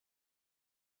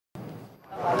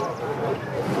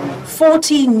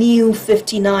40 new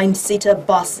 59-seater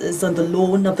buses on the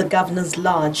lawn of the Governor's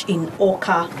Lodge in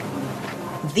Awka.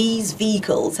 These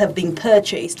vehicles have been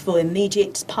purchased for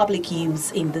immediate public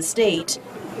use in the state.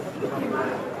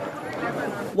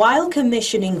 While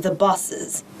commissioning the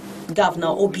buses, Governor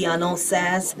Obiano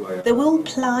says they will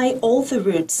ply all the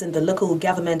routes in the local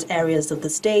government areas of the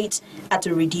state at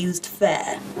a reduced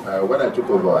fare. When I took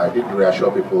over, I did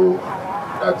reassure people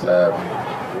that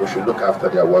we should look after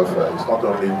their welfare. It's not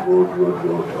only road.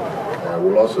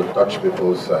 We'll also touch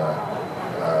people's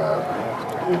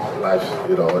lives,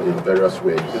 in various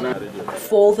ways.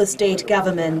 For the state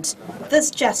government, this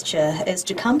gesture is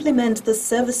to complement the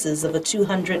services of the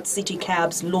 200 city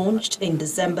cabs launched in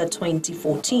December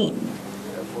 2014.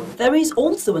 There is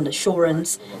also an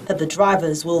assurance that the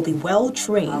drivers will be well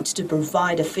trained to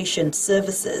provide efficient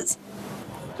services.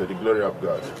 To the glory of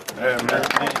God. Amen.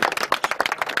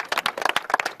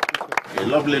 Okay,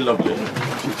 lovely.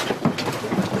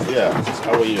 Yeah,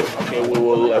 how are you? Okay, we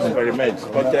will experiment.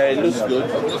 But it looks good.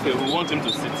 Okay, we want him to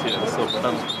sit here, so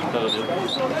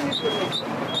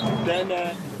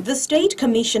then, the State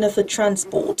Commissioner for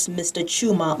Transport, Mr.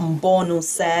 Chuma Mbono,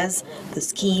 says the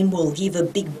scheme will give a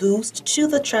big boost to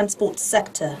the transport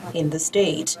sector in the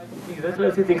state. His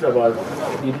Excellency thinks about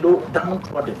the low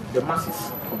downtrodden, the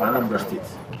masses of Anambra State.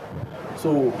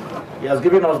 So he has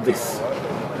given us this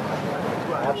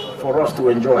for us to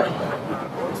enjoy.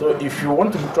 So if you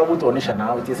want to travel to Onitsha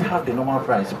now, it is half the normal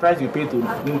price. The price you pay to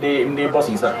in the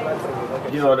buses,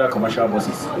 these other commercial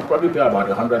buses, you probably pay about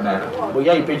 100 naira. But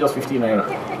yeah, you pay just 15 naira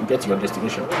to get to your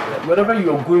destination. Wherever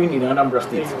you are going in Anambra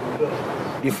State,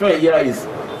 the fare here is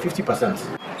 50%.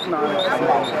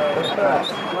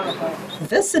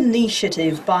 This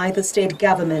initiative by the state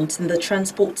government in the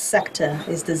transport sector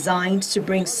is designed to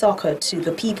bring succor to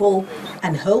the people,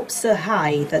 and hopes are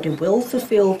high that it will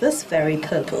fulfill this very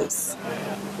purpose.